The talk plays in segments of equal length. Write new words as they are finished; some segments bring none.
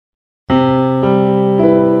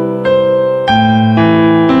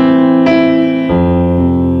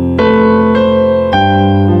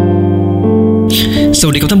ส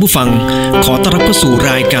วัสดีครับท่านผู้ฟังขอต้อนรับเข้าสู่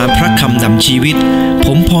รายการพระคำนำชีวิตผ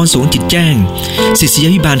มพร สวงจิตแจ้งศิษยา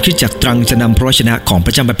ภิบาลคริสตจักรตรังจะนำพระวจนะของพร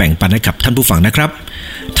ะเจ้ามาแบ่งปันให้กับท่านผู้ฟังนะครับ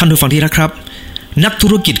ท่านผู้ฟังที่รักครับนักธุ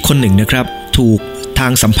รกิจคนหนึ่งนะครับถูกทา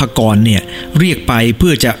งสรรพากรเนี่ยเรียกไปเพื่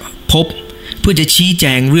อจะชี้แจ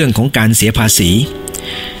งเรื่องของการเสียภาษี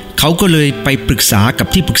เขาก็เลยไปปรึกษากับ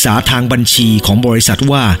ที่ปรึกษาทางบัญชีของบริษัท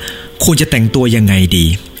ว่าควรจะแต่งตัวยังไงดี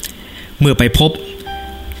เมื่อไปพบ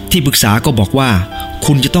ที่ปรึกษาก็บอกว่า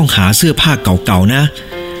คุณจะต้องหาเสื้อผ้าเก่าๆนะ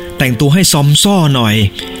แต่งตัวให้ซอมซ่อหน่อย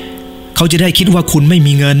เขาจะได้คิดว่าคุณไม่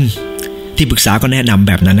มีเงินที่ปรึกษาก็แนะนำแ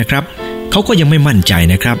บบนั้นนะครับเขาก็ยังไม่มั่นใจ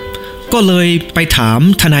นะครับก็เลยไปถาม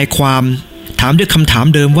ทนายความถามด้วยคำถาม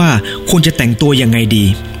เดิมว่าควรจะแต่งตัวยังไงดี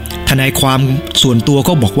ทนายความส่วนตัว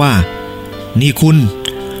ก็บอกว่านี่คุณ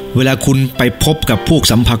เวลาคุณไปพบกับพวก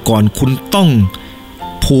สรรพากรคุณต้อง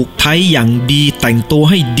ผูกไทอย่างดีแต่งตัว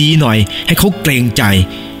ให้ดีหน่อยให้เขาเกรงใจ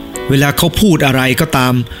เวลาเขาพูดอะไรก็ตา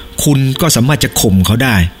มคุณก็สามารถจะข่มเขาไ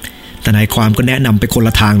ด้ทนายความก็แนะนำไปคนล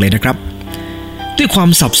ะทางเลยนะครับด้วยความ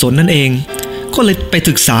สับสนนั่นเองก็เลยไป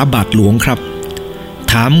ศึกษาบาทหลวงครับ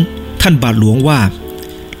ถามท่านบาทหลวงว่า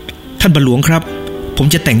ท่านบาทหลวงครับผม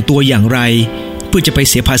จะแต่งตัวอย่างไรเพื่อจะไป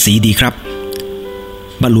เสียภาษีดีครับ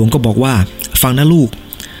บาทหลวงก็บอกว่าฟังนะลูก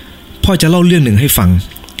พ่อจะเล่าเรื่องหนึ่งให้ฟัง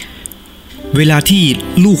เวลาที่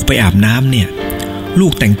ลูกไปอาบน้ำเนี่ยลู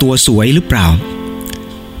กแต่งตัวสวยหรือเปล่า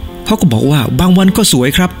เขาก็บอกว่าบางวันก็สวย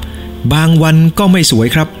ครับบางวันก็ไม่สวย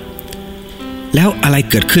ครับแล้วอะไร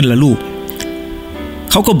เกิดขึ้นล่ะลูก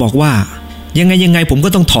เขาก็บอกว่ายังไงผมก็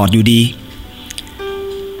ต้องถอดอยู่ดี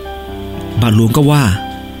บาทหลวงก็ว่า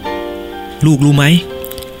ลูกรู้ไหม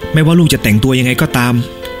ไม่ว่าลูกจะแต่งตัวยังไงก็ตาม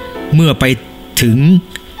เมื่อไปถึง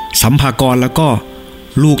สรรพากรแล้วก็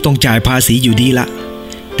ลูกต้องจ่ายภาษีอยู่ดีละ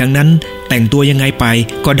ดังนั้นแต่งตัวยังไงไป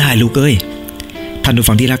ก็ได้ลูกเอ้ยท่านผู้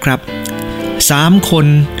ฟังที่รักครับ3คน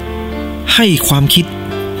ให้ความคิด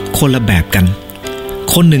คนละแบบกัน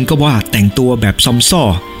คนหนึ่งก็ว่าแต่งตัวแบบซอมซ่อ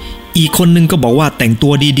อีกคนหนึ่งก็บอกว่าแต่งตั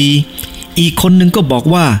วดีๆอีกคนหนึ่งก็บอก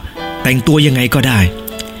ว่าแต่งตัวยังไงก็ได้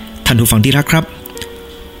ท่านผู้ฟังที่รักครับ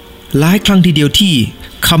หลายครั้งทีเดียวที่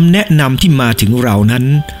คำแนะนำที่มาถึงเรานั้น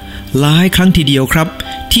หลายครั้งทีเดียวครับ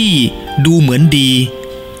ที่ดูเหมือนดี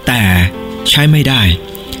แต่ใช้ไม่ได้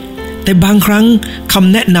แต่บางครั้งค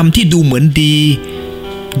ำแนะนำที่ดูเหมือนดี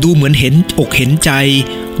ดูเหมือนเห็นอกเห็นใจ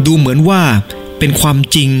ดูเหมือนว่าเป็นความ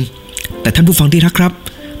จริงแต่ท่านผู้ฟังที่รักครับ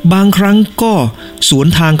บางครั้งก็สวน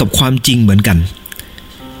ทางกับความจริงเหมือนกัน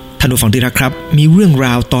ท่านผู้ฟังที่รักครับมีเรื่องร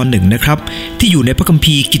าวตอนหนึ่งนะครับที่อยู่ในพระคัม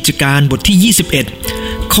ภีร์กิจการบทที่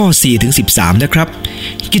21ข้อ4ถึง13นะครับ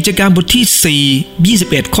กิจการบทที่4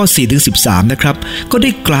 21ข้อ4ถึง13นะครับก็ได้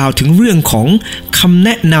กล่าวถึงเรื่องของคำแน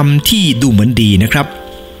ะนำที่ดูเหมือนดีนะครับ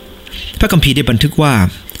พระคัมภีร์ได้บันทึกว่า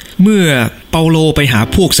เมื่อเปาโลไปหา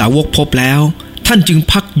พวกสาวกพบแล้วท่านจึง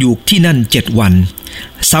พักอยู่ที่นั่น7วัน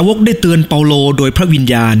สาวกได้เตือนเปาโลโดยพระวิญ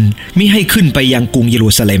ญาณมิให้ขึ้นไปยังกรุงเย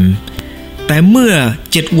รูซาเล็มแต่เมื่อ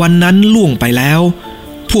7วันนั้นล่วงไปแล้ว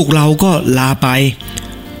พวกเราก็ลาไป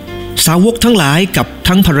สาวกทั้งหลายกับ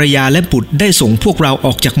ทั้งภรรยาและบุตรได้ส่งพวกเราอ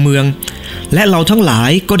อกจากเมืองและเราทั้งหลา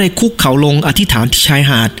ยก็ได้คุกเข่าลงอธิษฐานที่ชาย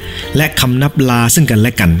หาดและคำนับลาซึ่งกันแล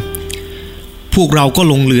ะกันพวกเราก็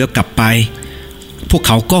ลงเรือกลับไปพวกเ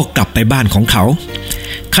ขาก็กลับไปบ้านของเขา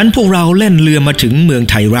คันพวกเราแล่นเรือมาถึงเมือง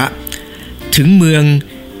ไทระถึงเมือง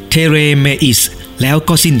เทเรเมอิสแล้ว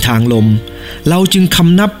ก็สิ้นทางลมเราจึงค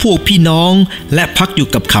ำนับพวกพี่น้องและพักอยู่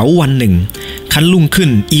กับเขาวันหนึ่งคันรุ่งขึ้น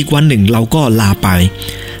อีกวันหนึ่งเราก็ลาไป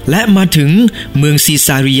และมาถึงเมืองซีซ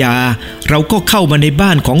าริยาเราก็เข้ามาในบ้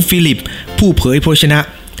านของฟิลิปผู้เผยพระวจนะ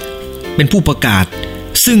เป็นผู้ประกาศ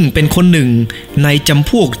ซึ่งเป็นคนหนึ่งในจำ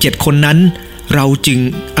พวก7คนนั้นเราจึง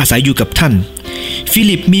อาศัยอยู่กับท่านฟิ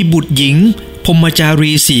ลิปมีบุตรหญิงพรหมจา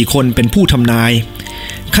รี4คนเป็นผู้ทำนาย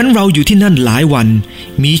คันเราอยู่ที่นั่นหลายวัน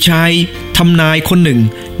มีชายทำนายคนหนึ่ง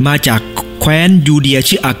มาจากแคว้นยูเดีย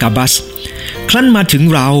ชื่ออากาบัสครั้นมาถึง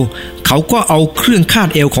เราเขาก็เอาเครื่องคาด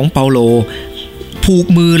เอวของเปาโลผูก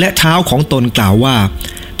มือและเท้าของตนกล่าวว่า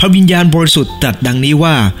พระวิญญาณบริสุทธิ์ตรัสดังนี้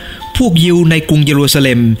ว่าพวกยิวในกรุงเยรูซาเ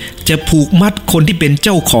ล็มจะผูกมัดคนที่เป็นเ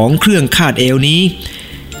จ้าของเครื่องคาดเอวนี้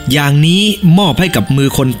อย่างนี้มอบให้กับมือ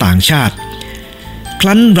คนต่างชาติค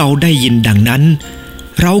รั้นเราได้ยินดังนั้น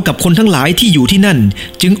เรากับคนทั้งหลายที่อยู่ที่นั่น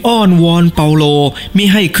จึงอ้อนวอนเปาโลมิ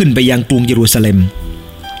ให้ขึ้นไปยังกรุงเยรูซาเล็ม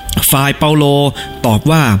ฝ่ายเปาโลตอบ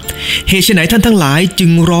ว่าเหตุไฉนท่านทั้งหลายจึ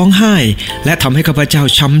งร้องไห้และทำให้ข้าพเจ้า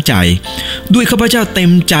ช้ำใจด้วยข้าพเจ้าเต็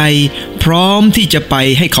มใจพร้อมที่จะไป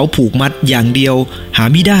ให้เขาผูกมัดอย่างเดียวหา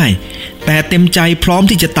มิได้แต่เต็มใจพร้อม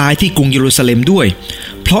ที่จะตายที่กรุงเยรูซาเล็มด้วย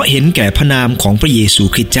เพราะเห็นแก่พระนามของพระเยซู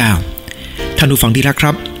คริสต์เจ้าท่านผู้ฟังที่รักค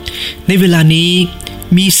รับในเวลานี้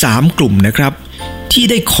มี3กลุ่มนะครับที่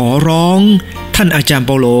ได้ขอร้องท่านอาจารย์เ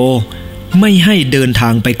ปาโล ไม่ให้เดินทา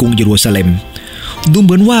งไปกรุงเยรูซาเล็มดูเห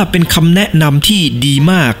มือนว่าเป็นคำแนะนำที่ดี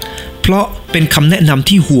มากเพราะเป็นคำแนะนำ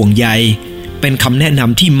ที่ห่วงใยเป็นคำแนะน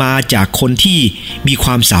ำที่มาจากคนที่มีคว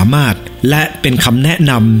ามสามารถและเป็นคำแนะ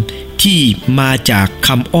นำที่มาจากค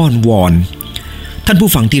ำอ้อนวอนท่านผู้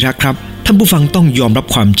ฟังที่รักครับท่านผู้ฟังต้องยอมรับ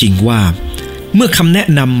ความจริงว่าเมื่อคำแนะ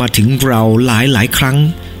นำมาถึงเราหลายครั้ง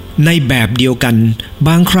ในแบบเดียวกันบ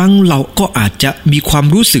างครั้งเราก็อาจจะมีความ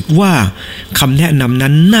รู้สึกว่าคำแนะนำ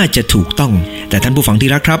นั้นน่าจะถูกต้องแต่ท่านผู้ฟังที่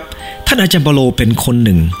รักครับท่านอาจารย์เปาโลเป็นคนห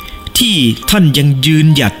นึ่งที่ท่านยังยืน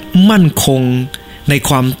หยัดมั่นคงในค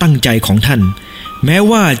วามตั้งใจของท่านแม้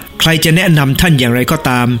ว่าใครจะแนะนำท่านอย่างไรก็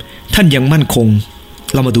ตามท่านยังมั่นคง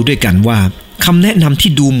เรามาดูด้วยกันว่าคำแนะนำ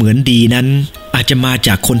ที่ดูเหมือนดีนั้นอาจจะมาจ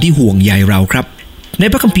ากคนที่ห่วงใยเราครับใน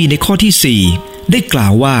พระคัมภีร์ในข้อที่4ได้กล่า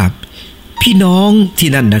วว่าพี่น้องที่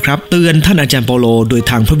นั่นนะครับเตือนท่านอาจารย์เปาโลโดย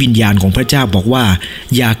ทางพระวิญญาณของพระเจ้าบอกว่า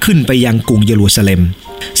อย่าขึ้นไปยังกรุงเยรูซาเล็ม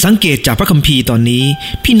สังเกตจากพระคัมภีร์ตอนนี้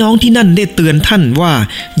พี่น้องที่นั่นได้เตือนท่านว่า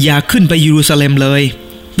อย่าขึ้นไปเยรูซาเล็มเลย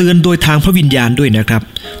เตือนโดยทางพระวิญญาณด้วยนะครับ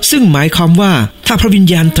ซึ่งหมายความว่าถ้าพระวิญ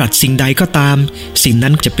ญาณตรัสสิ่งใดก็ตามสิ่งนั้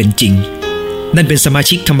นจะเป็นจริงนั่นเป็นสมา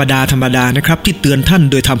ชิกธรรมดานะครับที่เตือนท่าน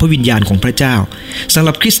โดยทางพระวิญญาณของพระเจ้าสำห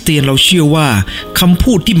รับคริสเตียนเราเชื่อว่าคำ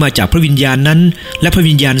พูดที่มาจากพระวิญญาณนั้นและพระ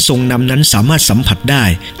วิญญาณทรงนำนั้นสามารถสัมผัสได้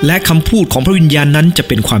และคำพูดของพระวิญญาณนั้นจะเ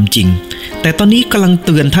ป็นความจริงแต่ตอนนี้กำลังเ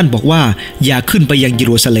ตือนท่านบอกว่าอย่าขึ้นไปยังเย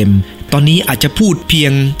รูซาเล็มตอนนี้อาจจะพูดเพีย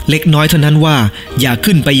งเล็กน้อยเท่านั้นว่าอย่า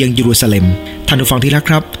ขึ้นไปยังเยรูซาเล็มท่านผู้ฟังที่รัก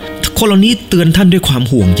ครับคนเหล่านี้เตือนท่านด้วยความ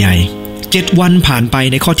ห่วงใย7 วันผ่านไป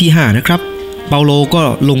ในข้อที่5นะครับเปาโลก็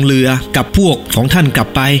ลงเรือกับพวกของท่านกลับ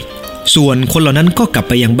ไปส่วนคนเหล่านั้นก็กลับ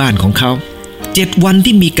ไปยังบ้านของเขา7 วัน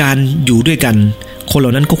ที่มีการอยู่ด้วยกันคนเหล่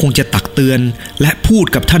านั้นก็คงจะตักเตือนและพูด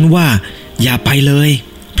กับท่านว่าอย่าไปเลย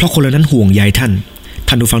เพราะคนเหล่านั้นห่วงใยท่าน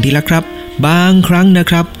ผู้ฟังที่รักครับบางครั้งนะ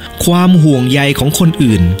ครับความห่วงใยของคน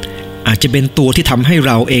อื่นอาจจะเป็นตัวที่ทำให้เ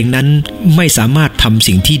ราเองนั้นไม่สามารถทำ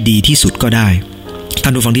สิ่งที่ดีที่สุดก็ได้ท่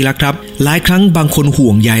านผู้ฟังที่รักครับหลายครั้งบางคนห่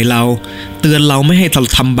วงใยเราเตือนเราไม่ให้เรา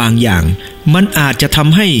ทำบางอย่างมันอาจจะท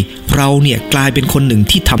ำให้เราเนี่ยกลายเป็นคนหนึ่ง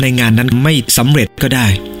ที่ทำในงานนั้นไม่สำเร็จก็ได้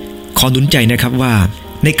ขอหนุนใจนะครับว่า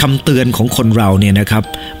ในคำเตือนของคนเราเนี่ยนะครับ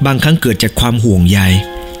บางครั้งเกิดจากความห่วงใย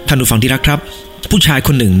ท่านผู้ฟังที่รักครับผู้ชายค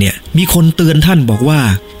นหนึ่งเนี่ยมีคนเตือนท่านบอกว่า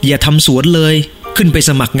อย่าทำสวนเลยขึ้นไป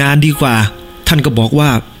สมัครงานดีกว่าท่านก็บอกว่า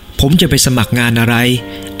ผมจะไปสมัครงานอะไร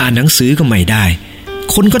อ่านหนังสือก็ไม่ได้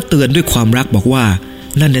คนก็เตือนด้วยความรักบอกว่า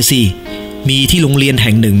นั่นนะสิมีที่โรงเรียนแ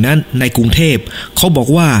ห่งหนึ่งนั้นในกรุงเทพเขาบอก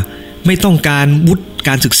ว่าไม่ต้องการวุฒิก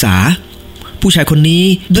ารศึกษาผู้ชายคนนี้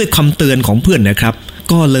ด้วยคำเตือนของเพื่อนนะครับ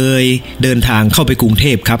ก็เลยเดินทางเข้าไปกรุงเท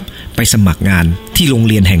พครับไปสมัครงานที่โรง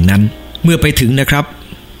เรียนแห่งนั้นเมื่อไปถึงนะครับ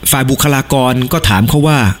ฝ่ายบุคลากรก็ถามเขา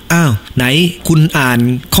ว่าอ้าวไหนคุณอ่าน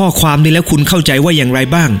ข้อความนี้แล้วคุณเข้าใจว่าอย่างไร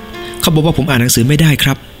บ้างเขาบอกว่าผมอ่านหนังสือไม่ได้ค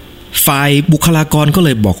รับฝ่ายบุคลากรก็เล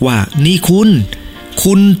ยบอกว่านี่คุณ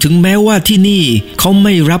ถึงแม้ว่าที่นี่เขาไ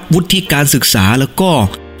ม่รับวุฒิการศึกษาแล้วก็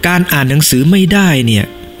การอ่านหนังสือไม่ได้เนี่ย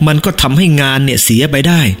มันก็ทำให้งานเนี่ยเสียไปไ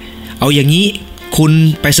ด้เอาอย่างนี้คุณ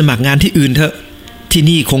ไปสมัครงานที่อื่นเถอะที่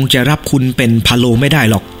นี่คงจะรับคุณเป็นพาโลไม่ได้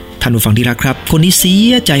หรอกท่านผู้ฟังที่รักครับคนนี้เสี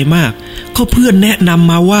ยใจมากก็เพื่อนแนะน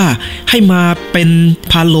ำมาว่าให้มาเป็น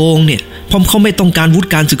พาโลเนี่ยเพราะเขาไม่ต้องการวุฒิ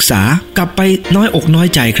การศึกษากลับไปน้อยอกน้อย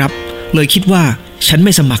ใจครับเลยคิดว่าฉันไ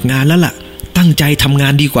ม่สมัครงานแล้วล่ะตั้งใจทำงา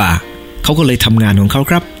นดีกว่าเขาก็เลยทำงานของเขา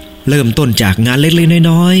ครับเริ่มต้นจากงานเล็กๆ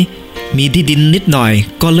น้อยๆมีที่ดินนิดหน่อย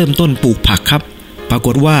ก็เริ่มต้นปลูกผักครับปราก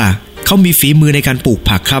ฏว่าเขามีฝีมือในการปลูก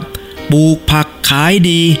ผักครับปลูกผักขาย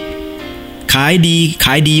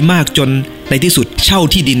ดีมากจนในที่สุดเช่า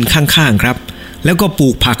ที่ดินข้างๆครับแล้วก็ปลู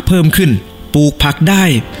กผักเพิ่มขึ้นปลูกผักได้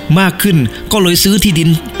มากขึ้นก็เลยซื้อที่ดิน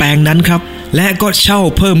แปลงนั้นครับและก็เช่า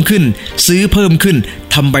เพิ่มขึ้นซื้อเพิ่มขึ้น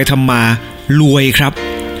ทำไปทำมารวยครับ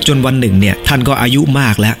จนวันหนึ่งเนี่ยท่านก็อายุมา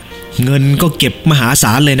กแล้วเงินก็เก็บมหาศ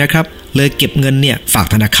าลเลยนะครับเลยเก็บเงินเนี่ยฝาก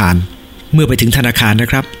ธนาคารเมื่อไปถึงธนาคารนะ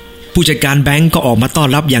ครับผู้จัดการแบงก์ก็ออกมาต้อน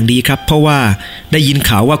รับอย่างดีครับเพราะว่าได้ยิน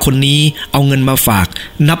ข่าวว่าคนนี้เอาเงินมาฝาก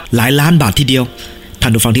นับหลายล้านบาททีเดียวท่า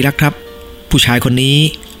นผู้ฟังที่รักครับผู้ชายคนนี้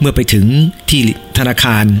เมื่อไปถึงที่ธนาค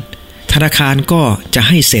ารก็จะใ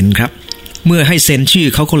ห้เซ็นครับเมื่อให้เซ็นชื่อ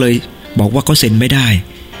เขาก็เลยบอกว่าเขาเซ็นไม่ได้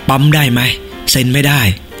ปั๊มได้ไหมเซ็นไม่ได้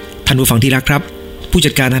ท่านผู้ฟังที่รักครับผู้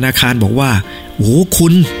จัดการธนาคารบอกว่าโอ้คุ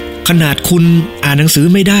ณขนาดคุณอ่านหนังสือ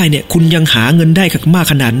ไม่ได้เนี่ยคุณยังหาเงินได้มาก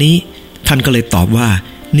ขนาดนี้ท่านก็เลยตอบว่า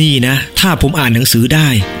นี่นะถ้าผมอ่านหนังสือได้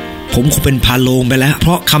ผมคงเป็นพาโลงไปแล้วเพ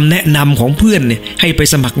ราะคำแนะนำของเพื่อนเนี่ยให้ไป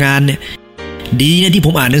สมัครงานเนี่ยดีนะที่ผ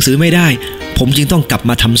มอ่านหนังสือไม่ได้ผมจึงต้องกลับ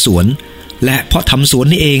มาทำสวนและเพราะทำสวน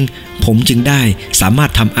นี่เองผมจึงได้สามาร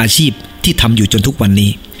ถทำอาชีพที่ทำอยู่จนทุกวัน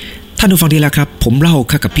นี้ ท่านผู้ฟังที่รักครับผมเล่า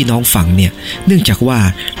กับพี่น้องฟังเนี่ยเนื่องจากว่า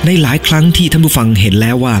ในหลายครั้งที่ท่านผู้ฟังเห็นแ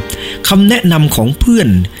ล้วว่าคำแนะนำของเพื่อน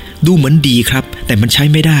ดูเหมือนดีครับแต่มันใช้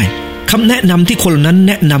ไม่ได้คำแนะนำที่คนเหล่านั้นแ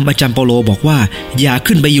นะนำอาจารย์เปาโลบอกว่าอย่า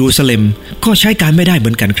ขึ้นไปเยรูซาเล็มก็ใช้การไม่ได้เหมื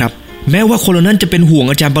อนกันครับแม้ว่าคนเหล่านั้นจะเป็นห่วง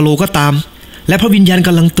อาจารย์เปาโลก็ตามและพระวิญญาณก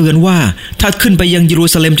ำลังเตือนว่าถ้าขึ้นไปยังเยรู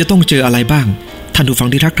ซาเล็มจะต้องเจออะไรบ้างท่านผู้ฟัง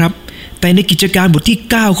ที่รักครับแต่ในกิจการบทที่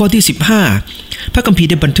9ข้อที่15พระคัมภีร์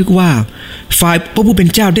ได้บันทึกว่าฝ่ายพระผู้เป็น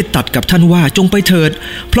เจ้าได้ตรัสกับท่านว่าจงไปเถิด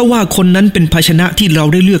เพราะว่าคนนั้นเป็นภาชนะที่เรา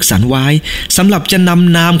ได้เลือกสรรไว้สำหรับจะน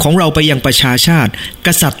ำนามของเราไปยังประชาชาติก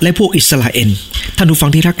ษัตริย์และพวกอิสราเอลท่านผู้ฟั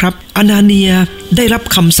งที่รักครับอานาเนียได้รับ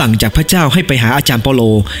คำสั่งจากพระเจ้าให้ไปหาอาจารย์เปาโล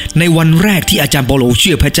ในวันแรกที่อาจารย์เปาโลเ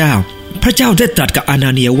ชื่อพระเจ้าพระเจ้าได้ตรัสกับอาน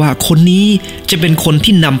าเนียว่าคนนี้จะเป็นคน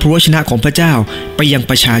ที่นำพระวจนะของพระเจ้าไปยัง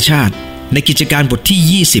ประชาชาติในกิจการบท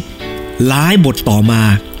ที่20หลายบทต่อมา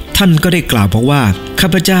ท่านก็ได้กล่าวบอกว่าข้า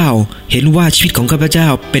พเจ้าเห็นว่าชีวิตของข้าพเจ้า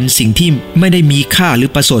เป็นสิ่งที่ไม่ได้มีค่าหรือ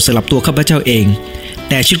ประเสริฐสำหรับตัวข้าพเจ้าเอง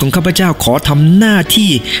แต่ชีวิตของข้าพเจ้าขอทำหน้าที่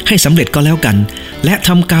ให้สำเร็จก็แล้วกันและท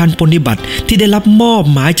ำการปฏิบัติที่ได้รับมอบ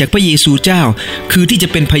หมายจากพระเยซูเจ้าคือที่จะ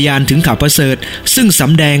เป็นพยานถึงข่าวประเสริฐซึ่งส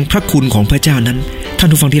ำแดงพระคุณของพระเจ้านั้นท่าน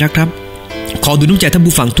ผู้ฟังที่รักครับขอดูน้ำใจท่าน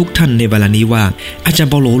ผู้ฟังทุกท่านในเวลานี้ว่าอาจาร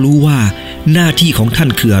ย์เปาโลรู้ว่าหน้าที่ของท่าน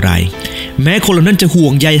คืออะไรแม้คนเหล่านั้นจะห่ว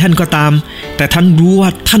งใยท่านก็ตามแต่ท่านรู้ว่า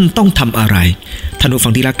ท่านต้องทำอะไรท่านผู้ฟั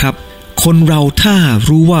งที่รักครับคนเราถ้า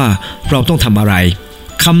รู้ว่าเราต้องทำอะไร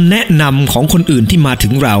คำแนะนำของคนอื่นที่มาถึ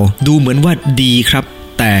งเราดูเหมือนว่าดีครับ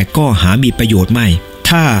แต่ก็หามีประโยชน์ไม่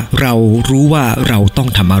ถ้าเรารู้ว่าเราต้อง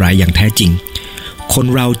ทำอะไรอย่างแท้จริงคน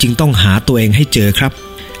เราจึงต้องหาตัวเองให้เจอครับ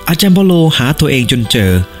อาจารย์เปาโลหาตัวเองจนเจ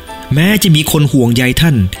อแม้จะมีคนห่วงใยท่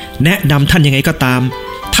านแนะนำท่านยังไงก็ตาม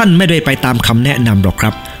ท่านไม่ได้ไปตามคำแนะนำหรอกค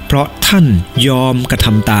รับเพราะท่านยอมกระท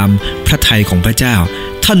ำตามพระทัยของพระเจ้า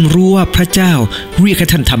ท่านรู้ว่าพระเจ้าเรียกให้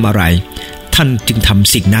ท่านทำอะไรท่านจึงท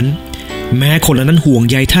ำสิ่งนั้นแม้คนเหล่านั้นห่วง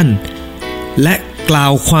ใยท่านและกล่า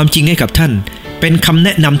วความจริงให้กับท่านเป็นคำแน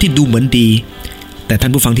ะนำที่ดูเหมือนดีแต่ท่า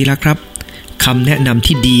นผู้ฟังที่รักครับคำแนะนำ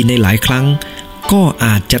ที่ดีในหลายครั้งก็อ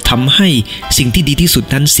าจจะทำให้สิ่งที่ดีที่สุด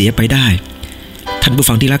นั้นเสียไปได้ท่านผู้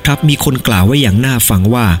ฟังที่รักครับมีคนกล่าวไว้อย่างน่าฟัง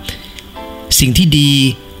ว่าสิ่งที่ดี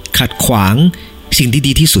ขัดขวางสิ่งที่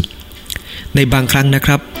ดีที่สุดในบางครั้งนะค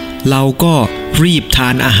รับเราก็รีบทา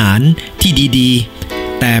นอาหารที่ดี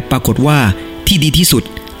ๆแต่ปรากฏว่าที่ดีที่สุด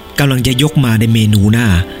กำลังจะยกมาในเมนูหน้า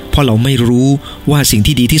เพราะเราไม่รู้ว่าสิ่ง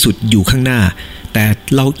ที่ดีที่สุดอยู่ข้างหน้าแต่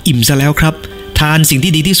เราอิ่มซะแล้วครับทานสิ่ง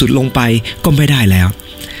ที่ดีที่สุดลงไปก็ไม่ได้แล้ว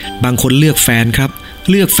บางคนเลือกแฟนครับ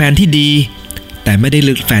เลือกแฟนที่ดีแต่ไม่ได้เ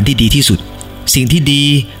ลือกแฟนที่ดีที่สุดสิ่งที่ดี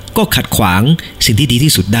ก็ขัดขวางสิ่งที่ดี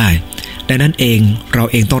ที่สุดได้ดังนั้นเองเรา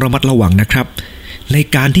เองต้องระมัดระวังนะครับใน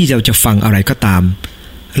การที่เราจะฟังอะไรก็ตาม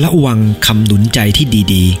ระวังคำหนุนใจที่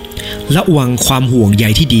ดีๆระวังความห่วงใย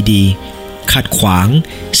ที่ดีๆขัดขวาง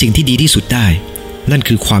สิ่งที่ดีที่สุดได้นั่น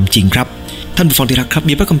คือความจริงครับท่านผู้ฟังที่รักครับ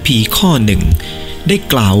มีพระคัมภีร์ข้อหนึ่งได้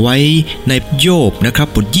กล่าวไว้ในโยบนะครับ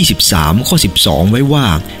บท23ข้อ12ไว้ว่า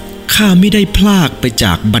ข้าไม่ได้พลากไปจ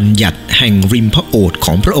ากบัญญัติแห่งริมพระโอษฐ์ข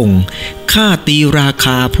องพระองค์ข้าตีราค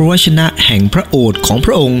าพระวจนะแห่งพระโอษฐ์ของพ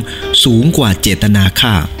ระองค์สูงกว่าเจตนาข้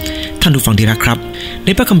าท่านผู้ฟังที่รักครับใน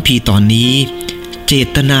พระคัมภีร์ตอนนี้เจ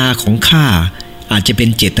ตนาของข้าอาจจะเป็น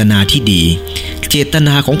เจตนาที่ดีเจตน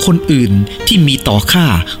าของคนอื่นที่มีต่อข้า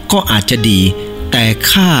ก็อาจจะดีแต่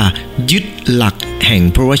ข้ายึดหลักแห่ง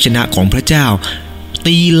พระวจนะของพระเจ้า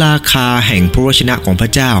ตีราคาแห่งพระวจนะของพร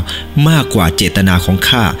ะเจ้ามากกว่าเจตนาของ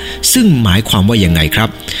ข้าซึ่งหมายความว่าอย่างไงครับ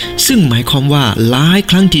ซึ่งหมายความว่าหลาย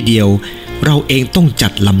ครั้งทีเดียวเราเองต้องจั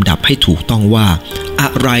ดลำดับให้ถูกต้องว่าอะ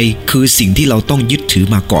ไรคือสิ่งที่เราต้องยึดถือ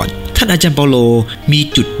มาก่อนท่านอาจารย์เปาโลมี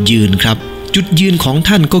จุดยืนครับจุดยืนของ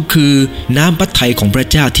ท่านก็คือน้ำพระทัยของพระ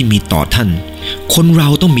เจ้าที่มีต่อท่านคนเรา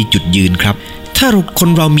ต้องมีจุดยืนครับถ้าคน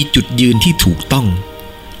เรามีจุดยืนที่ถูกต้อง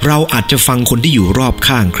เราอาจจะฟังคนที่อยู่รอบ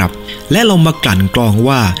ข้างครับและเรามากลั่นกรอง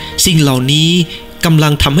ว่าสิ่งเหล่านี้กำลั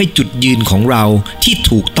งทำให้จุดยืนของเราที่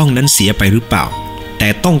ถูกต้องนั้นเสียไปหรือเปล่าแต่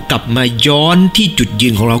ต้องกลับมาย้อนที่จุดยื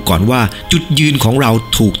นของเราก่อนว่าจุดยืนของเรา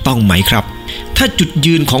ถูกต้องไหมครับถ้าจุด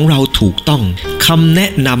ยืนของเราถูกต้องคำแนะ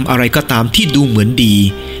นำอะไรก็ตามที่ดูเหมือนดี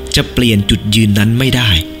จะเปลี่ยนจุดยืนนั้นไม่ได้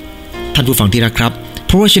ท่านผู้ฟังที่รักครับ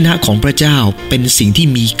พระวจนะของพระเจ้าเป็นสิ่งที่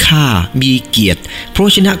มีค่ามีเกียรติพระว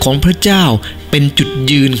จนะของพระเจ้าเป็นจุด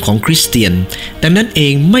ยืนของคริสเตียนดังนั้นเอ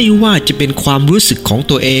งไม่ว่าจะเป็นความรู้สึกของ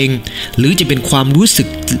ตัวเองหรือจะเป็นความรู้สึก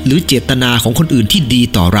หรือเจตนาของคนอื่นที่ดี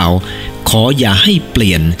ต่อเราขออย่าให้เป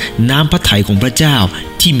ลี่ยนน้ำพระทัยของพระเจ้า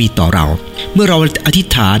ที่มีต่อเราเมื่อเราอธิษ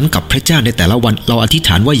ฐานกับพระเจ้าในแต่ละวันเราอธิษฐ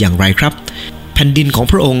านว่าอย่างไรครับแผ่นดินของ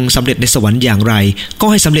พระองค์สำเร็จในสวรรค์อย่างไรก็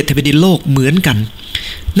ให้สำเร็จในแผ่นดินโลกเหมือนกัน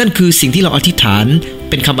นั่นคือสิ่งที่เราอธิษฐาน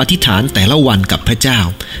เป็นคำอธิษฐานแต่ละวันกับพระเจ้า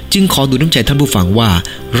จึงขอดูน้ำใจท่านผู้ฟังว่า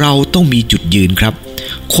เราต้องมีจุดยืนครับ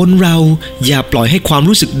คนเราอย่าปล่อยให้ความ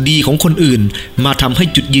รู้สึกดีของคนอื่นมาทำให้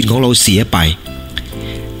จุดยืนของเราเสียไป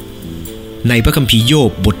ในพระคัมภีร์โย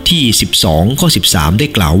บบทที่12ข้อ13ได้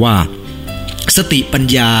กล่าวว่าสติปัญ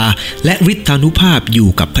ญาและฤทธานุภาพอยู่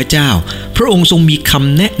กับพระเจ้าพระองค์ทรงมีค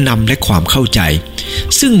ำแนะนำและความเข้าใจ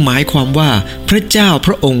ซึ่งหมายความว่าพระเจ้าพ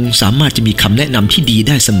ระองค์สามารถจะมีคำแนะนำที่ดีไ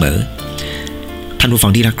ด้เสมอท่านผู้ฟั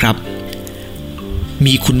งที่รักครับ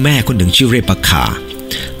มีคุณแม่คนหนึ่งชื่อเรเบค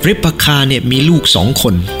คาเนี่ยมีลูก2 ค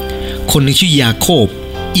นคนหนึ่งชื่อยาโคบ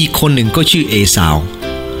อีกคนหนึ่งก็ชื่อเอสาว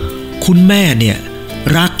คุณแม่เนี่ย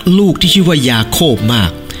รักลูกที่ชื่อว่ายาโคบมา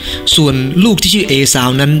กส่วนลูกที่ชื่อเอสาว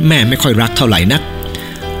นั้นแม่ไม่ค่อยรักเท่าไหร่นัก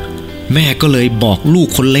แม่ก็เลยบอกลูก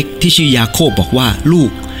คนเล็กที่ชื่อยาโคบบอกว่าลูก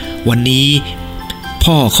วันนี้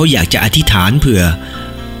พ่อเขาอยากจะอธิษฐานเผื่อ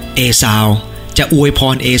เอสาวจะอวยพ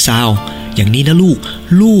รเอสาวอย่างนี้นะ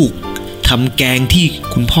ลูกทำแกงที่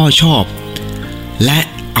คุณพ่อชอบและ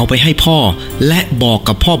เอาไปให้พ่อและบอก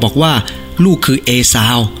กับพ่อบอกว่าลูกคือเอสา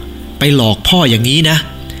วไปหลอกพ่ออย่างนี้นะ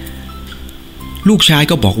ลูกชาย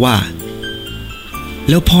ก็บอกว่า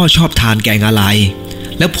แล้วพ่อชอบทานแกงอะไร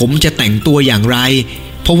แล้วผมจะแต่งตัวอย่างไร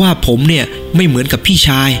เพราะว่าผมเนี่ยไม่เหมือนกับพี่ช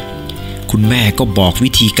ายคุณแม่ก็บอกวิ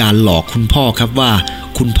ธีการหลอกคุณพ่อครับว่า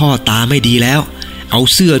คุณพ่อตาไม่ดีแล้วเอา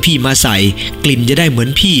เสื้อพี่มาใส่กลิ่นจะได้เหมือน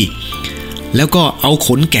พี่แล้วก็เอาข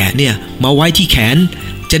นแกะเนี่ยมาไว้ที่แขน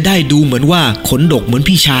จะได้ดูเหมือนว่าขนดกเหมือน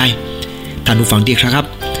พี่ชายท่านผู้ฟังดีครับ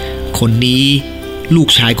คนนี้ลูก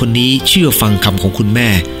ชายคนนี้เชื่อฟังคำของคุณแม่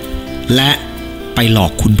และไปหลอ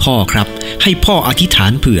กคุณพ่อครับให้พ่ออธิษฐา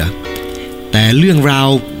นเผื่อแต่เรื่องราว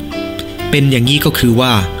เป็นอย่างนี้ก็คือว่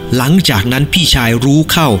าหลังจากนั้นพี่ชายรู้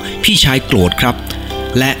เข้าพี่ชายโกรธครับ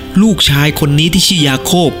และลูกชายคนนี้ที่ชื่อยาโ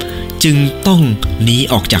คบจึงต้องหนี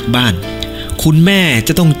ออกจากบ้านคุณแม่จ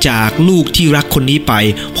ะต้องจากลูกที่รักคนนี้ไป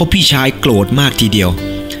เพราะพี่ชายโกรธมากทีเดียว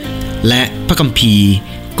และพระคัมภีร์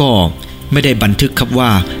ก็ไม่ได้บันทึกครับว่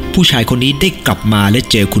าผู้ชายคนนี้ได้กลับมาและ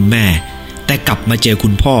เจอคุณแม่แต่กลับมาเจอคุ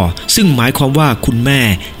ณพ่อซึ่งหมายความว่าคุณแม่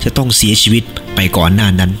จะต้องเสียชีวิตไปก่อนหน้า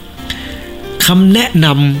นั้นคำแนะน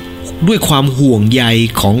ำด้วยความห่วงใย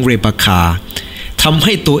ของเรเบคคาทำใ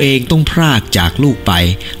ห้ตัวเองต้องพรากจากลูกไป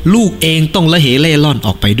ลูกเองต้องละเหเล่ร่อนอ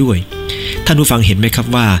อกไปด้วยท่านผู้ฟังเห็นไหมครับ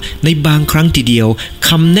ว่าในบางครั้งทีเดียว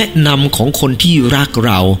คำแนะนำของคนที่รักเ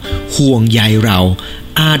ราห่วงใยเรา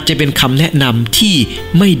อาจจะเป็นคำแนะนำที่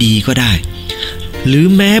ไม่ดีก็ได้หรือ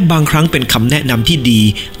แม้บางครั้งเป็นคำแนะนำที่ดี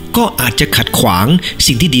ก็อาจจะขัดขวาง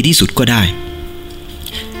สิ่งที่ดีที่สุดก็ได้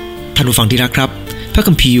ท่านผู้ฟังที่รักครับพระ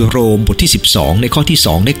คัมภีร์โรมบทที่12ในข้อที่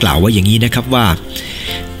2ได้กล่าวไว้อย่างนี้นะครับว่า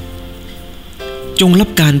จงรับ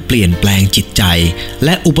การเปลี่ยนแปลงจิตใจแล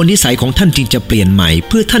ะอุปนิสัยของท่านจึงจะเปลี่ยนใหม่เ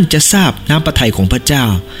พื่อท่านจะทราบน้ำพระทัยของพระเจ้า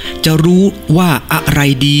จะรู้ว่าอะไร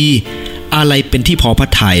ดีอะไรเป็นที่พอพระ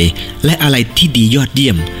ทัยและอะไรที่ดียอดเยี่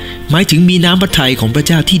ยมหมายถึงมีน้ำพระทัยของพระเ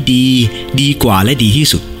จ้าที่ดีกว่าและดีที่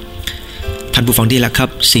สุดท่านผู้ฟังดีแล้วครับ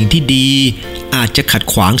สิ่งที่ดีอาจจะขัด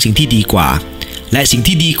ขวางสิ่งที่ดีกว่าและสิ่ง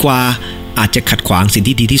ที่ดีกว่าอาจจะขัดขวางสิ่ง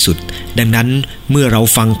ที่ดีที่สุดดังนั้นเมื่อเรา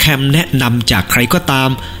ฟังคำแนะนำจากใครก็ตาม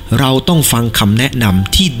เราต้องฟังคำแนะน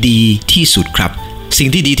ำที่ดีที่สุดครับสิ่ง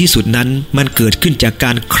ที่ดีที่สุดนั้นมันเกิดขึ้นจากก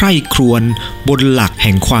ารใคร่ครวญบนหลักแ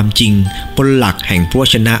ห่งความจริงบนหลักแห่งพระว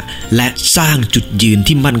จนะและสร้างจุดยืน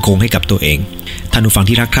ที่มั่นคงให้กับตัวเองท่านผู้ฟัง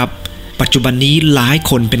ที่รักครับปัจจุบันนี้หลาย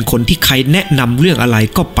คนเป็นคนที่ใครแนะนำเรื่องอะไร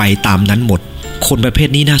ก็ไปตามนั้นหมดคนประเภท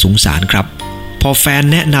นี้น่าสงสารครับพอแฟน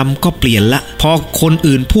แนะนำก็เปลี่ยนละพอคน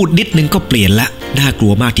อื่นพูดนิดนึงก็เปลี่ยนละน่ากลั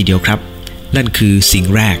วมากทีเดียวครับนั่นคือสิ่ง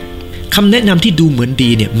แรกคำแนะนำที่ดูเหมือนดี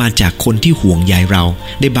เนี่ยมาจากคนที่ห่วงใยเรา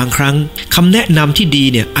ในบางครั้งคำแนะนำที่ดี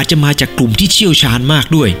เนี่ยอาจจะมาจากกลุ่มที่เชี่ยวชาญมาก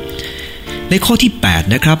ด้วยในข้อที่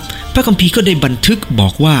8นะครับพระคัมภีร์ก็ได้บันทึกบอ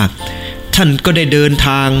กว่าท่านก็ได้เดินท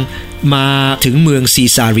างมาถึงเมืองซี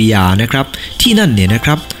ซาริยานะครับที่นั่นเนี่ยนะค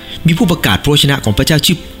รับมีผู้ประกาศพระวจนะของพระเจ้า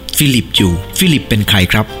ชื่อฟิลิปอยู่ฟิลิปเป็นใคร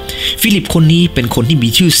ครับฟิลิปคนนี้เป็นคนที่มี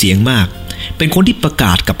ชื่อเสียงมากเป็นคนที่ประก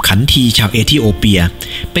าศกับขันทีชาวเอธิโอเปีย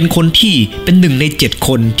เป็นคนที่เป็น1ใน7ค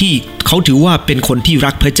นที่เขาถือว่าเป็นคนที่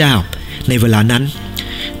รักพระเจ้าในเวลานั้น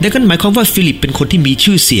ดังนั้นหมายความว่าฟิลิปเป็นคนที่มี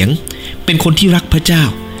ชื่อเสียงเป็นคนที่รักพระเจ้า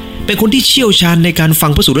เป็นคนที่เชี่ยวชาญในการฟั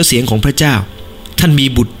งพระสุรเสียงของพระเจ้าท่านมี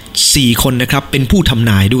บุตร4คนนะครับเป็นผู้ทำ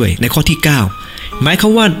นายด้วยในข้อที่9หมายควา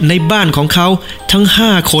มว่าในบ้านของเขาทั้ง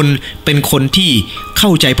5คนเป็นคนที่เข้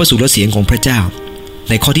าใจพระสุรเสียงของพระเจ้า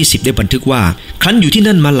ในข้อที่10ได้บันทึกว่าครั้นอยู่ที่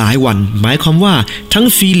นั่นมาหลายวันหมายความว่าทั้ง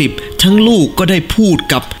ฟิลิปทั้งลูกก็ได้พูด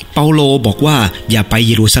กับเปาโลบอกว่าอย่าไปเ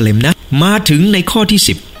ยรูซาเล็มนะมาถึงในข้อที่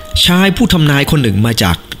ชายผู้ทำนายคนหนึ่งมาจ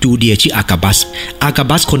ากจูเดียชื่ออากา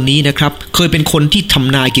บัสคนนี้นะครับเคยเป็นคนที่ท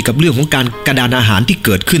ำนายเกี่ยวกับเรื่องของการกระดานอาหารที่เ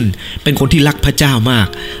กิดขึ้นเป็นคนที่รักพระเจ้ามาก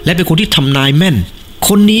และเป็นคนที่ทำนายแม่นค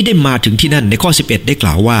นนี้ได้มาถึงที่นั่นในข้อ11ได้ก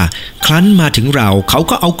ล่าวว่าครั้นมาถึงเราเขา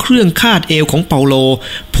ก็เอาเครื่องคาดเอวของเปาโล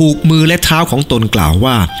ผูกมือและเท้าของตนกล่าว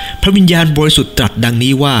ว่าพระวิญญาณบริสุทธิ์ตรัสดัง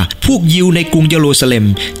นี้ว่าพวกยิวในกรุงเยรูซาเล็ม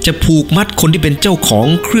จะผูกมัดคนที่เป็นเจ้าของ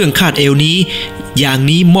เครื่องคาดเอวนี้อย่าง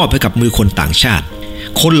นี้มอบให้กับมือคนต่างชาติ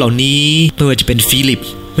คนเหล่านี้ไม่ว่าจะเป็นฟิลิป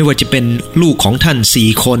ไม่ว่าจะเป็นลูกของท่าน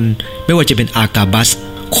4คนไม่ว่าจะเป็นอากาบัส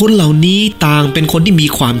คนเหล่านี้ต่างเป็นคนที่มี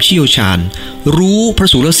ความเชี่ยวชาญรู้พระ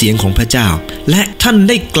สุรเสียงของพระเจ้าและท่าน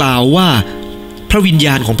ได้กล่าวว่าพระวิญญ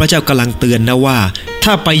าณของพระเจ้ากำลังเตือนนะว่าถ้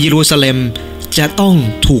าไปเยรูซาเล็มจะต้อง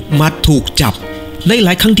ถูกมัดถูกจับในหล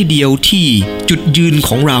ายครั้งทีเดียวที่จุดยืนข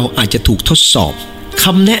องเราอาจจะถูกทดสอบค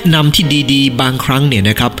ำแนะนำที่ดีๆบางครั้งเนี่ย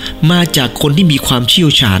นะครับมาจากคนที่มีความเชี่ย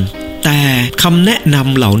วชาญแต่คำแนะน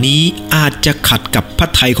ำเหล่านี้อาจจะขัดกับพระ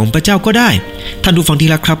ทัยของพระเจ้าก็ได้ท่านผู้ฟังที่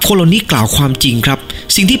รักครับคนเหล่านี้กล่าวความจริงครับ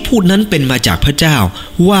สิ่งที่พูดนั้นเป็นมาจากพระเจ้า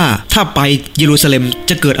ว่าถ้าไปเยรูซาเล็ม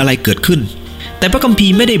จะเกิดอะไรเกิดขึ้นแต่พระคัมภี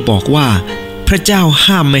ร์ไม่ได้บอกว่าพระเจ้า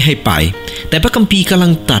ห้ามไม่ให้ไปแต่พระคัมภีร์กำลั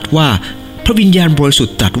งตรัสว่าพระวิญญาณบริสุท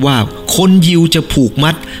ธิ์ตรัสว่าคนยิวจะผูก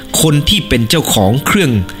มัดคนที่เป็นเจ้าของเครื่อ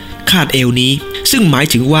งคาดเอวนี้ซึ่งหมาย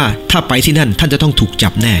ถึงว่าถ้าไปที่นั่นท่านจะต้องถูกจั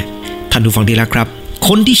บแน่ท่านผู้ฟังที่รักครับค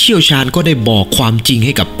นที่เชี่ยวชาญก็ได้บอกความจริงใ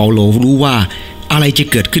ห้กับเปาโลรู้ว่าอะไรจะ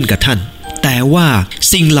เกิดขึ้นกับท่านแต่ว่า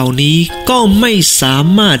สิ่งเหล่านี้ก็ไม่สา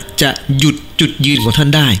มารถจะหยุดจุดยืนของท่าน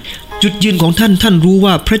ได้จุดยืนของท่านรู้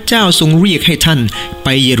ว่าพระเจ้าทรงเรียกให้ท่านไป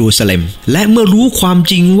เยรูซาเล็มและเมื่อรู้ความ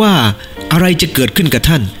จริงว่าอะไรจะเกิดขึ้นกับ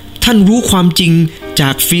ท่านรู้ความจริงจา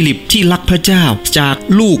กฟิลิปที่รักพระเจ้าจาก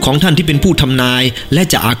ลูกของท่านที่เป็นผู้ทำนายและ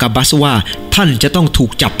จากอากาบัสว่าท่านจะต้องถู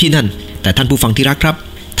กจับที่นั่นแต่ท่านผู้ฟังที่รักครับ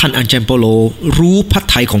ท่านอาจารย์เปาโลรู้พระ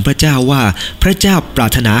ทัยของพระเจ้าว่าพระเจ้าปรา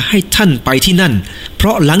รถนาให้ท่านไปที่นั่นเพร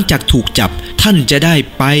าะหลังจากถูกจับท่านจะได้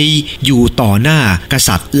ไปอยู่ต่อหน้าก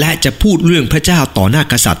ษัตริย์และจะพูดเรื่องพระเจ้าต่อหน้า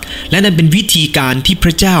กษัตริย์และนั่นเป็นวิธีการที่พร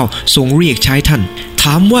ะเจ้าทรงเรียกใช้ท่านถ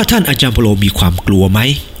ามว่าท่านอาจารย์เปาโลมีความกลัวไหม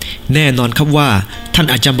แน่นอนครับว่าท่าน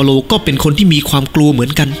อาจารย์เปาโลก็เป็นคนที่มีความกลัวเหมือ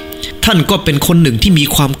นกันท่านก็เป็นคนหนึ่งที่มี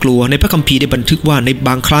ความกลัวในพระคัมภีร์ได้บันทึกว่าในบ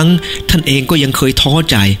างครั้งท่านเองก็ยังเคยท้อ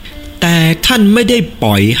ใจแต่ท่านไม่ได้ป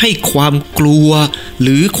ล่อยให้ความกลัวห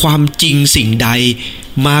รือความจริงสิ่งใด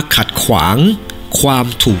มาขัดขวางความ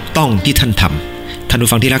ถูกต้องที่ท่านทำท่านผู้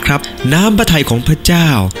ฟังที่รักครับน้ำพระทัยของพระเจ้า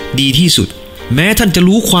ดีที่สุดแม้ท่านจะ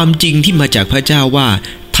รู้ความจริงที่มาจากพระเจ้าว่า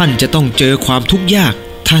ท่านจะต้องเจอความทุกข์ยาก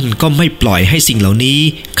ท่านก็ไม่ปล่อยให้สิ่งเหล่านี้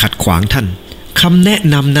ขัดขวางท่านคำแนะ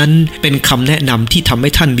นำนั้นเป็นคำแนะนำที่ทำให้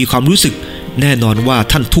ท่านมีความรู้สึกแน่นอนว่า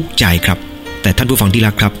ท่านทุกข์ใจครับแต่ท่านผู้ฟังที่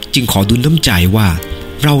รักครับจึงขอดุลน้ำใจว่า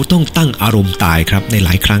เราต้องตั้งอารมณ์ตายครับในหล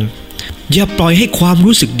ายครั้งอย่าปล่อยให้ความ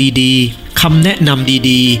รู้สึกดีๆคำแนะนำ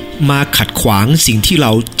ดีๆมาขัดขวางสิ่งที่เร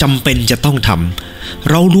าจำเป็นจะต้องทำ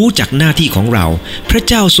เรารู้จักหน้าที่ของเราพระ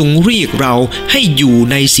เจ้าทรงเรียกเราให้อยู่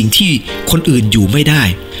ในสิ่งที่คนอื่นอยู่ไม่ได้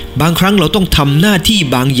บางครั้งเราต้องทำหน้าที่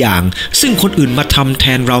บางอย่างซึ่งคนอื่นมาทำแท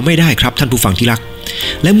นเราไม่ได้ครับท่านผู้ฟังที่รัก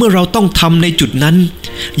และเมื่อเราต้องทำในจุดนั้น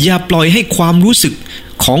อย่าปล่อยให้ความรู้สึก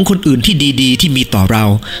ของคนอื่นที่ดีๆที่มีต่อเรา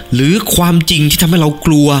หรือความจริงที่ทำให้เราก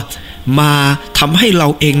ลัวมาทำให้เรา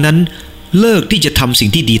เองนั้นเลิกที่จะทำสิ่ง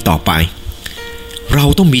ที่ดีต่อไปเรา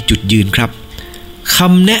ต้องมีจุดยืนครับค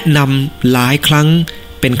ำแนะนำหลายครั้ง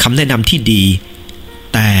เป็นคำแนะนำที่ดี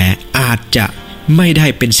แต่อาจจะไม่ได้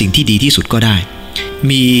เป็นสิ่งที่ดีที่สุดก็ได้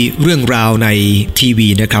มีเรื่องราวในทีวี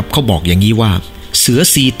นะครับเขาบอกอย่างนี้ว่าเสือ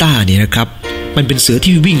ซีต้าเนี่ยนะครับมันเป็นเสือ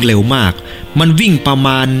ที่วิ่งเร็วมากมันวิ่งประม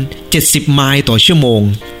าณ70ไมล์ต่อชั่วโมง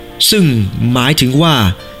ซึ่งหมายถึงว่า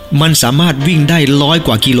มันสามารถวิ่งได้100 ก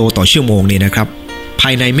ว่ากิโลต่อชั่วโมงเนี่ยนะครับภา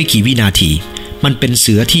ยในไม่กี่วินาทีมันเป็นเ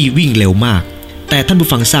สือที่วิ่งเร็วมากแต่ท่านผู้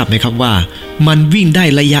ฟังทราบไหมครับว่ามันวิ่งได้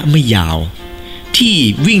ระยะไม่ยาวที่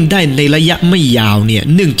วิ่งได้ในระยะไม่ยาวเนี่ย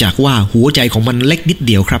เนื่องจากว่าหัวใจของมันเล็กนิดเ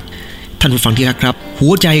ดียวครับท่านผู้ฟังที่รักครับหั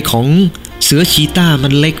วใจของเสือชีต้ามั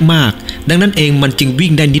นเล็กมากดังนั้นเองมันจึงวิ่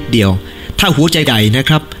งได้นิดเดียวถ้าหัวใจใหญ่นะค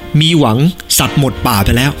รับมีหวังสัตว์หมดป่าไป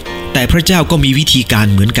แล้วแต่พระเจ้าก็มีวิธีการ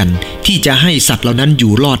เหมือนกันที่จะให้สัตว์เหล่านั้นอ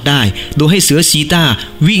ยู่รอดได้โดยให้เสือชีต้า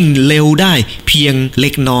วิ่งเร็วได้เพียงเล็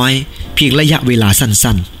กน้อยเพียงระยะเวลา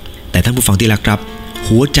สั้นๆแต่ท่านผู้ฟังที่รักครับ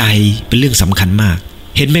หัวใจเป็นเรื่องสำคัญมาก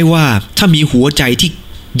เห็นไหมว่าถ้ามีหัวใจที่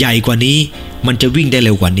ใหญ่กว่านี้มันจะวิ่งได้เ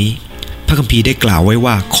ร็วกว่านี้พระคัมภีร์ได้กล่าวไว้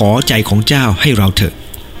ว่าขอใจของเจ้าให้เราเถอะ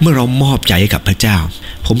เมื่อเรามอบใจให้กับพระเจ้า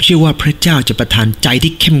ผมเชื่อว่าพระเจ้าจะประทานใจ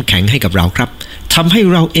ที่เข้มแข็งให้กับเราครับทำให้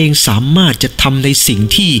เราเองสามารถจะทำในสิ่ง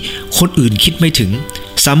ที่คนอื่นคิดไม่ถึง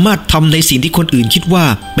สามารถทำในสิ่งที่คนอื่นคิดว่า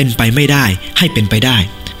เป็นไปไม่ได้ให้เป็นไปได้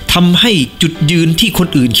ทำให้จุดยืนที่คน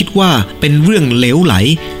อื่นคิดว่าเป็นเรื่องเหลวไหล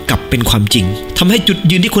กลับเป็นความจริงทำให้จุด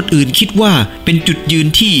ยืนที่คนอื่นคิดว่าเป็นจุดยืน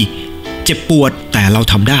ที่เจ็บปวดแต่เรา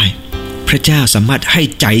ทำได้พระเจ้าสามารถให้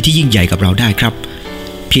ใจที่ยิ่งใหญ่กับเราได้ครับ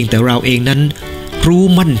เพียงแต่เราเองนั้นรู้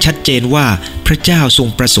มั่นชัดเจนว่าพระเจ้าทรง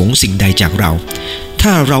ประสงค์สิ่งใดจากเราถ้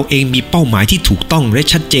าเราเองมีเป้าหมายที่ถูกต้องและ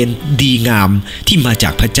ชัดเจนดีงามที่มาจา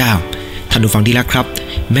กพระเจ้าท่านผู้ฟังที่รักครับ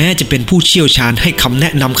แม้จะเป็นผู้เชี่ยวชาญให้คำแน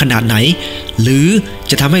ะนำขนาดไหนหรือ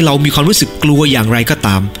จะทำให้เรามีความรู้สึกกลัวอย่างไรก็ต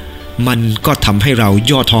ามมันก็ทำให้เรา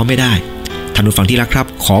ย่อท้อไม่ได้ท่านผู้ฟังที่รักครับ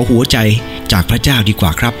ขอหัวใจจากพระเจ้าดีกว่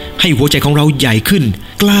าครับให้หัวใจของเราใหญ่ขึ้น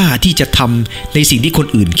กล้าที่จะทำในสิ่งที่คน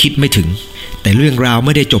อื่นคิดไม่ถึงแต่เรื่องราวไ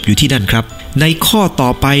ม่ได้จบอยู่ที่นั่นครับในข้อต่อ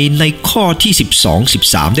ไปในข้อที่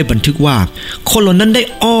12-13ได้บันทึกว่าคนเหล่านั้นได้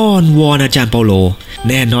อ้อนวอนอาจารย์เปาโล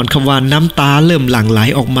แน่นอนคำว่าน้ำตาเริ่มหลั่งไหล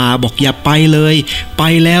ออกมาบอกอย่าไปเลยไป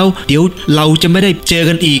แล้วเดี๋ยวเราจะไม่ได้เจอ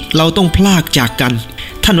กันอีกเราต้องพลากจากกัน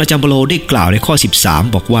ท่านอาจารย์เปาโลได้กล่าวในข้อ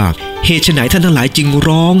13บอกว่าเหตุไฉนท่านทั้งหลายจึง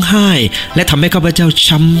ร้องไห้และทำให้ข้าพเจ้า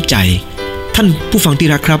ช้ำใจท่านผู้ฟังที่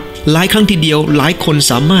รักครับหลายครั้งทีเดียวหลายคน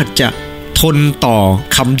สามารถจะทนต่อ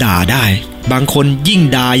คำด่าได้บางคนยิ่ง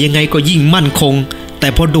ด่ายังไงก็ยิ่งมั่นคงแต่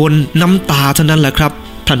พอโดนน้ำตาเท่านั้นแหละครับ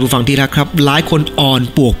ท่านผู้ฟังที่รักครับหลายคนอ่อน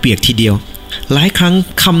ปวกเปียกทีเดียวหลายครั้ง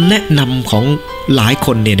คำแนะนำของหลายค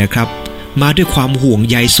นเนี่ยนะครับมาด้วยความห่วง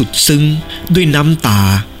ใยสุดซึ้งด้วยน้ำตา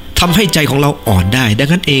ทำให้ใจของเราอ่อนได้ดัง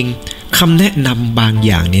นั้นเองคำแนะนำบางอ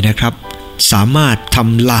ย่างเนี่ยนะครับสามารถท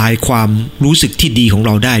ำลายความรู้สึกที่ดีของเ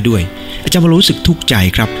ราได้ด้วยอาจารย์รู้สึกทุกข์ใจ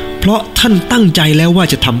ครับเพราะท่านตั้งใจแล้วว่า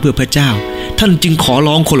จะทำเพื่อพระเจ้าท่านจึงขอ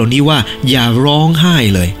ร้องคนเหล่านี้ว่าอย่าร้องไห้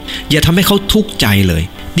เลยอย่าทำให้เขาทุกข์ใจเลย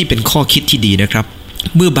นี่เป็นข้อคิดที่ดีนะครับ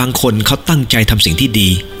เมื่อบางคนเขาตั้งใจทำสิ่งที่ดี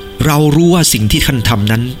เรารู้ว่าสิ่งที่ท่านท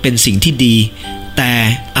ำนั้นเป็นสิ่งที่ดีแต่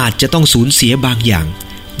อาจจะต้องสูญเสียบางอย่าง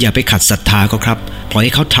อย่าไปขัดศรัทธาเขาครับปล่อยใ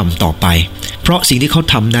ห้เขาทำต่อไปเพราะสิ่งที่เขา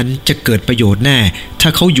ทำนั้นจะเกิดประโยชน์แน่ถ้า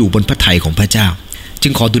เขาอยู่บนพระทัยของพระเจ้าจึ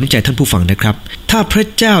งขอดูน้ำใจท่านผู้ฟังนะครับถ้าพระ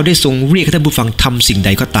เจ้าได้ทรงเรียกให้ท่านผู้ฟังทำสิ่งใด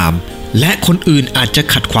ก็ตามและคนอื่นอาจจะ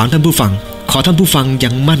ขัดขวางท่านผู้ฟังขอท่านผู้ฟังยั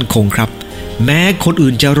งมั่นคงครับแม้คน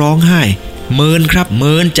อื่นจะร้องไห้เมินครับเ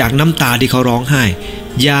มินจากน้ำตาที่เขาร้องไห้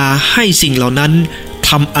อย่าให้สิ่งเหล่านั้นท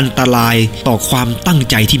ำอันตรายต่อความตั้ง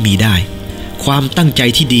ใจที่มีได้ความตั้งใจ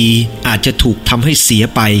ที่ดีอาจจะถูกทำให้เสีย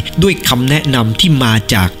ไปด้วยคำแนะนำที่มา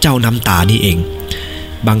จากเจ้าน้ำตานี่เอง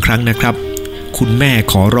บางครั้งนะครับคุณแม่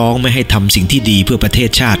ขอร้องไม่ให้ทำสิ่งที่ดีเพื่อประเทศ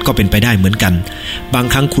ชาติก็เป็นไปได้เหมือนกันบาง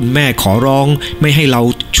ครั้งคุณแม่ขอร้องไม่ให้เรา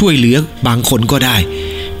ช่วยเหลือบางคนก็ได้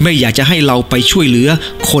ไม่อยากจะให้เราไปช่วยเหลือ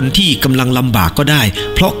คนที่กำลังลำบากก็ได้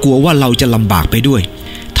เพราะกลัวว่าเราจะลำบากไปด้วย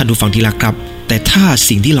ท่านผู้ฟังที่รักครับแต่ถ้า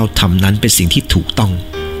สิ่งที่เราทำนั้นเป็นสิ่งที่ถูกต้อง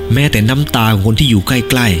แม้แต่น้ำตาของคนที่อยู่ใก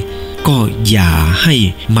ล้ๆก็อย่าให้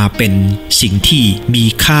มาเป็นสิ่งที่มี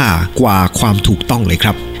ค่ากว่าความถูกต้องเลยค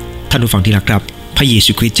รับท่านผู้ฟังที่รักครับพระเย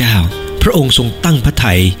ซูคริสต์เจ้าพระองค์ทรงตั้งพระ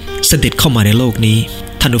ทัยเสด็จเข้ามาในโลกนี้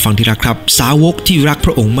ท่านผู้ฟังที่รักครับสาวกที่รักพ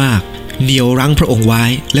ระองค์มากเหนี่ยวรั้งพระองค์ไว้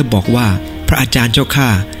และบอกว่าพระอาจารย์เจ้าข้า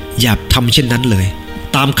อย่าทำเช่นนั้นเลย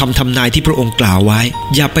ตามคำทำนายที่พระองค์กล่าวไว้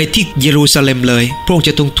อย่าไปที่เยรูซาเล็มเลยพระองค์จ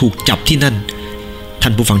ะต้องถูกจับที่นั่นท่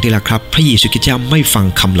านผู้ฟังที่รักครับพระเยซูคริสต์เจ้าไม่ฟัง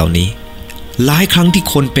คำเหล่านี้หลายครั้งที่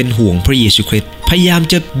คนเป็นห่วงพระเยซูคริสต์พยายาม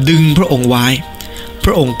จะดึงพระองค์ไว้พ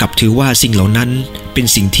ระองค์กลับถือว่าสิ่งเหล่านั้นเป็น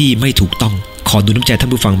สิ่งที่ไม่ถูกต้องขอดูน้ำใจท่า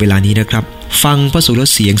นผู้ฟังเวลานี้นะครับฟังพระสุร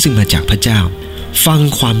เสียงซึ่งมาจากพระเจ้าฟัง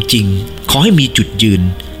ความจริงขอให้มีจุดยืน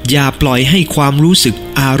อย่าปล่อยให้ความรู้สึก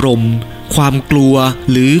อารมณ์ความกลัว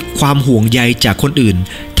หรือความห่วงใยจากคนอื่น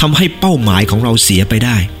ทำให้เป้าหมายของเราเสียไปไ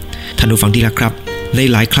ด้ท่านผู้ฟังที่รักครับใน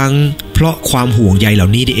หลายครั้งเพราะความห่วงใยเหล่า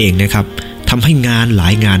นี้เองนะครับทำให้งานหลา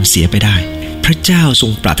ยงานเสียไปได้พระเจ้าทร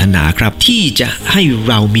งปรารถนาครับที่จะให้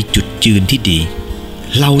เรามีจุดยืนที่ดี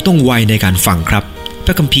เราต้องไวในการฟังครับพ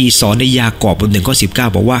ระคัมภีร์สอนในยากอบบท 1 ข้อ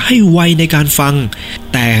 19บอกว่าให้ไวในการฟัง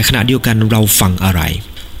แต่ขณะเดียวกันเราฟังอะไร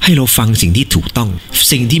ให้เราฟังสิ่งที่ถูกต้อง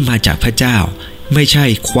สิ่งที่มาจากพระเจ้าไม่ใช่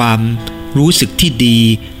ความรู้สึกที่ดี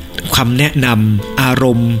คำแนะนำอาร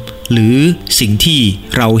มณ์หรือสิ่งที่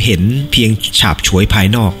เราเห็นเพียงฉาบฉวยภาย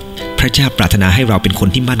นอกพระเจ้าปรารถนาให้เราเป็นคน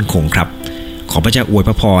ที่มั่นคงครับขอพระเจ้าอวยพ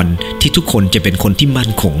ระพรที่ทุกคนจะเป็นคนที่มั่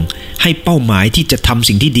นคงให้เป้าหมายที่จะทำ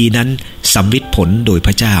สิ่งที่ดีนั้นสำเร็จผลโดยพ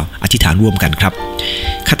ระเจ้าอธิษฐานร่วมกันครับ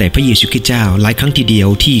ข้าแต่พระเยซูคริสต์เจ้าหลายครั้งทีเดียว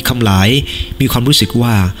ที่คำหลายมีความรู้สึก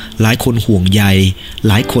ว่าหลายคนห่วงใย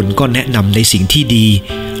หลายคนก็แนะนำในสิ่งที่ดี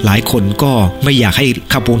หลายคนก็ไม่อยากให้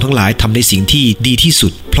ข้าพงทั้งหลายทำในสิ่งที่ดีที่สุ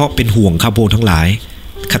ดเพราะเป็นห่วงข้าพงทั้งหลาย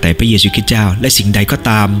ข้าแต่พระเยซูคริสต์เจ้าและสิ่งใดก็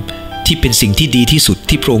ตามที่เป็นสิ่งที่ดีที่สุด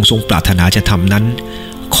ที่พระองค์ทรงปรารถนาจะทำนั้น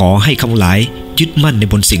ขอให้ข้าพงหลายยึดมั่นใน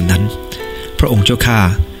บนสิ่งนั้นพระองค์เจ้าข้า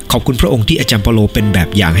ขอบคุณพระองค์ที่อาจารย์เปาโลเป็นแบบ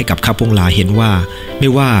อย่างให้กับข้าพงหลายเห็นว่าไม่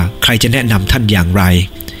ว่าใครจะแนะนำท่านอย่างไร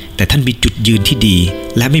แต่ท่านมีจุดยืนที่ดี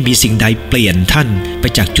และไม่มีสิ่งใดเปลี่ยนท่านไป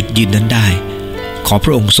จากจุดยืนนั้นได้ขอพร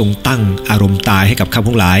ะองค์ทรงตั้งอารมณ์ตายให้กับข้าพ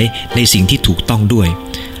วกหลายในสิ่งที่ถูกต้องด้วย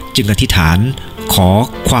จึงอธิษฐานขอ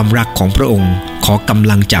ความรักของพระองค์ขอกำ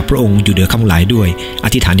ลังจากพระองค์อยู่เหนือข้าพวกหลายด้วยอ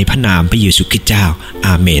ธิษฐานในพระนามพระเยซูคริสต์เจ้าอ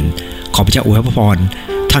าเมนขอพระเจ้าอวยพร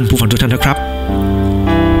ท่านผู้ฟังทุกท่านนะครับ